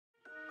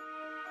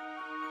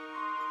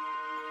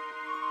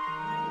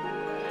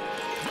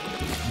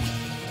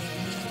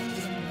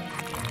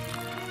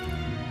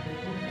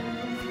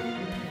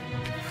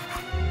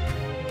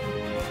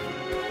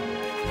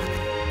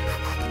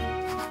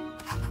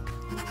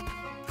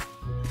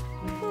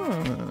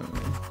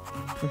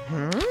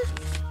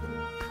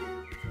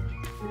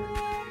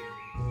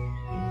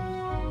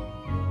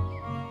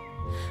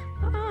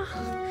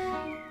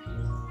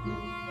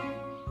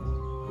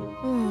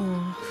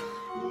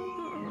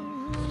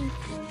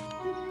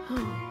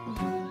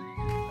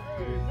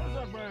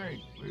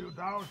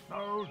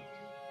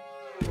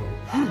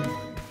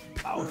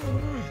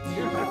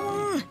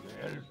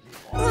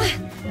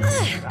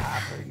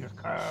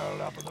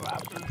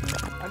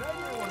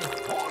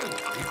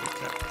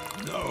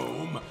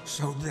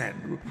So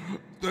then,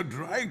 the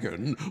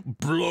dragon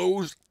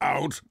blows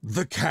out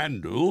the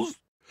candles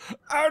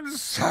and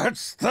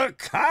sets the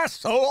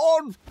castle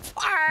on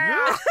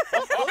fire!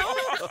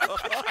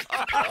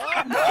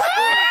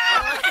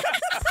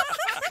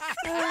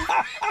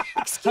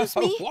 Excuse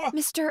me,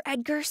 Mr.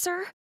 Edgar,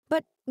 sir,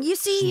 but you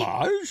see...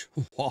 Smudge,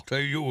 what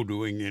are you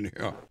doing in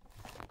here?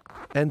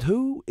 And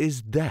who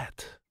is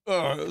that?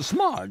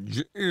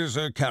 Smudge is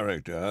a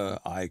character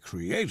I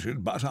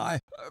created, but I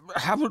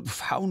haven't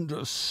found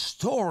a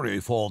story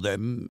for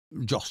them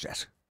just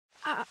yet.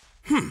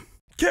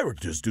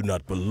 Characters do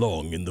not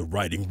belong in the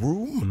writing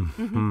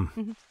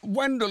room.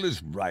 Wendell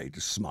is right,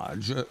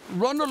 Smudge.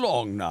 Run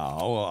along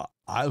now.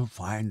 I'll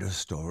find a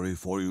story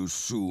for you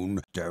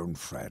soon. Don't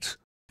fret.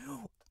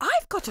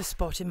 I've got a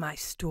spot in my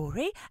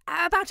story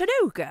about an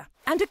ogre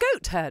and a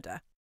goat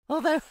herder.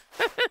 Although,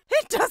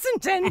 it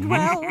doesn't end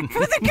well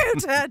for the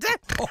goat herder.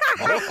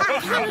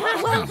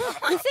 Well,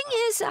 the thing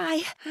is,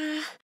 I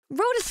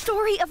wrote a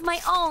story of my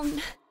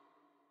own.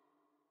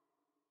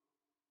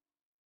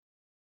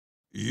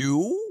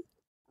 You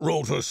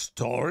wrote a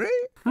story?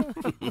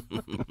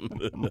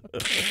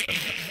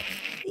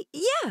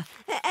 Yeah,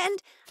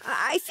 and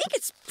I think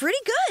it's pretty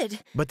good.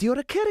 But you're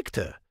a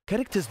character.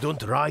 Characters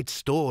don't write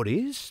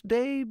stories.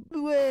 They,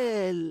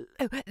 well...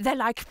 Oh, they're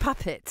like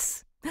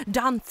puppets,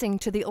 dancing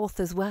to the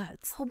author's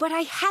words. Oh, but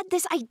I had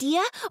this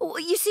idea.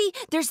 You see,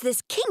 there's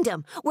this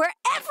kingdom where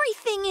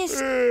everything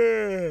is...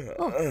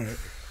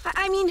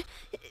 I mean,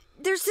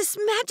 there's this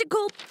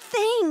magical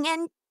thing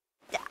and...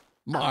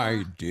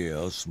 My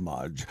dear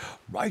Smudge,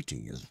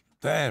 writing is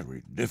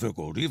very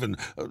difficult, even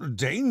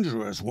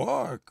dangerous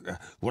work.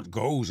 What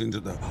goes into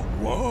the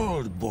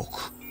World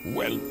Book,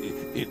 well,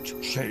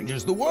 it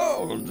changes the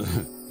world.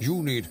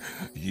 You need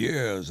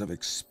years of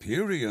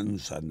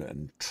experience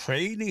and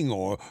training,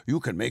 or you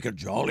can make a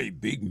jolly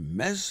big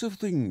mess of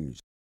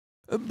things.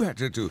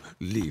 Better to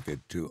leave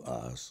it to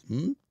us,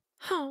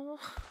 Oh.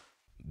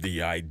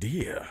 The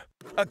idea.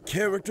 A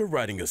character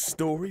writing a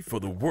story for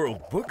the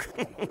World Book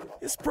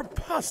is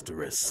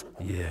preposterous.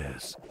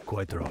 Yes,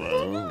 quite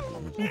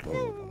wrong.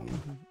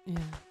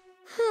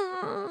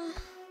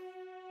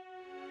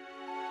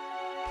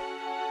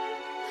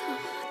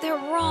 They're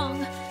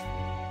wrong.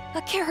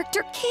 A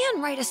character can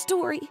write a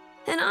story,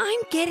 and I'm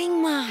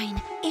getting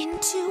mine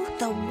into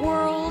the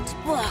World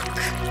Book.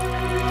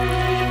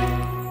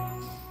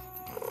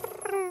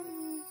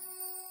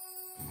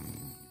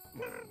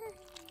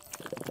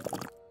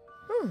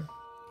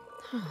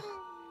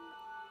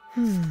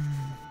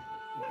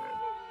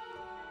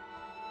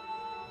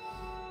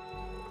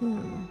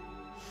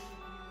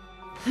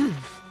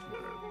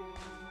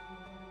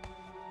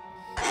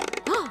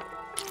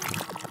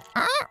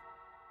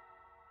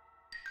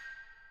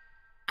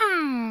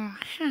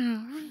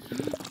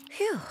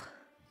 Phew.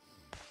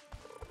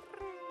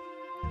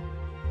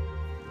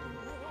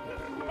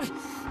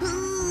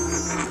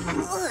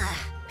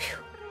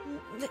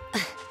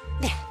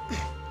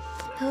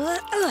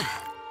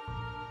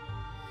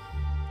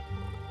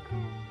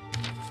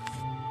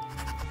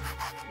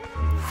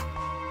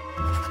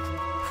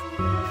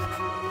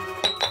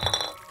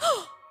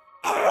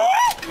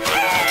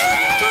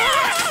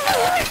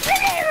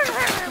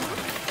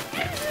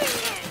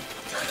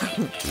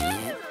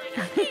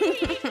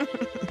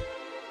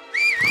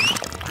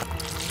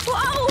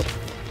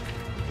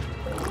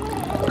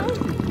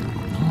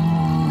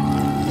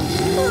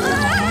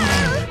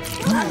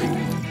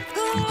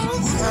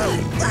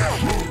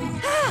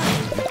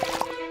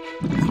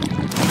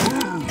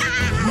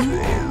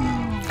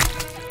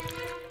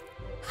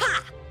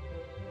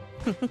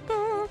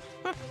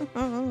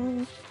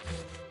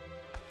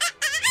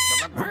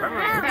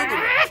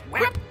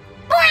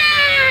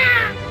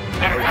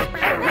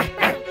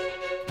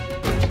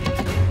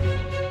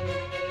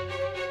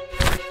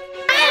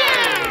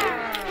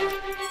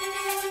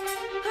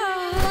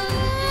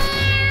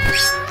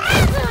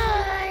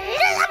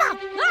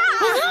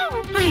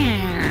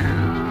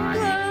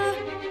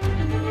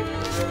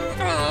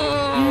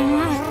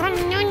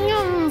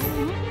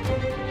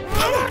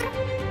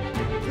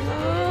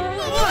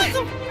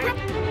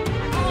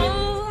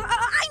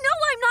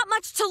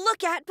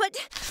 But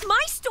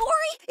my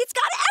story, it's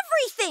got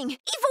everything!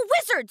 Evil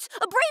wizards,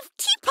 a brave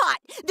teapot,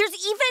 there's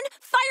even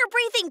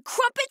fire-breathing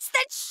crumpets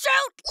that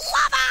shoot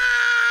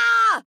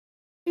lava!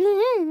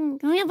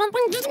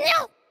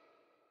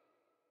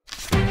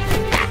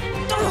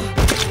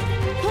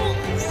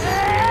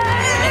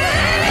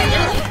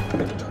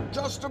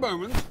 Just a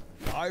moment.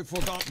 I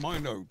forgot my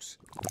notes.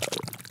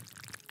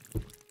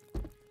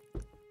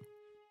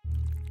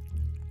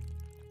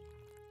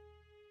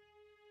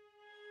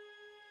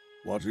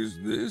 What is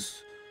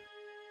this?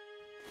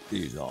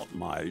 These aren't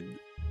mine.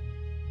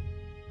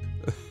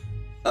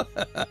 Oh,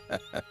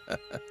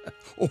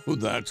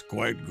 that's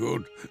quite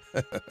good.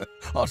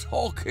 A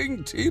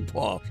talking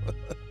teapot.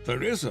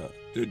 Teresa,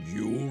 did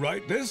you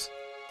write this?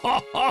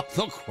 Ha ha!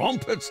 The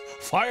crumpets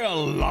fire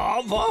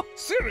lava?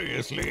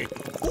 Seriously?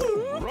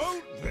 Who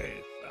wrote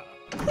this?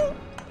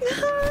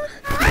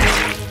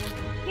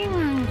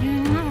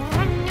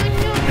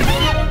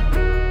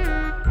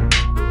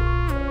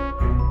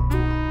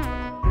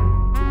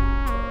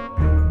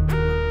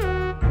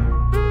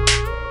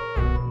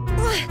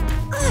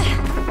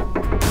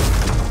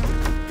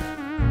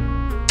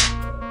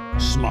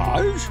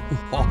 Smudge?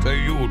 What are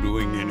you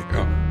doing in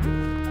here?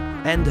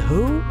 And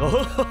who?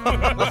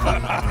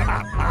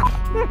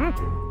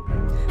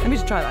 Let me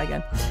just try that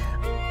again.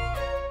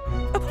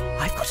 Oh,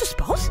 I've got a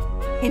spot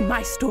in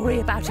my story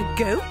about a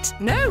goat.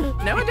 No,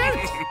 I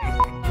don't.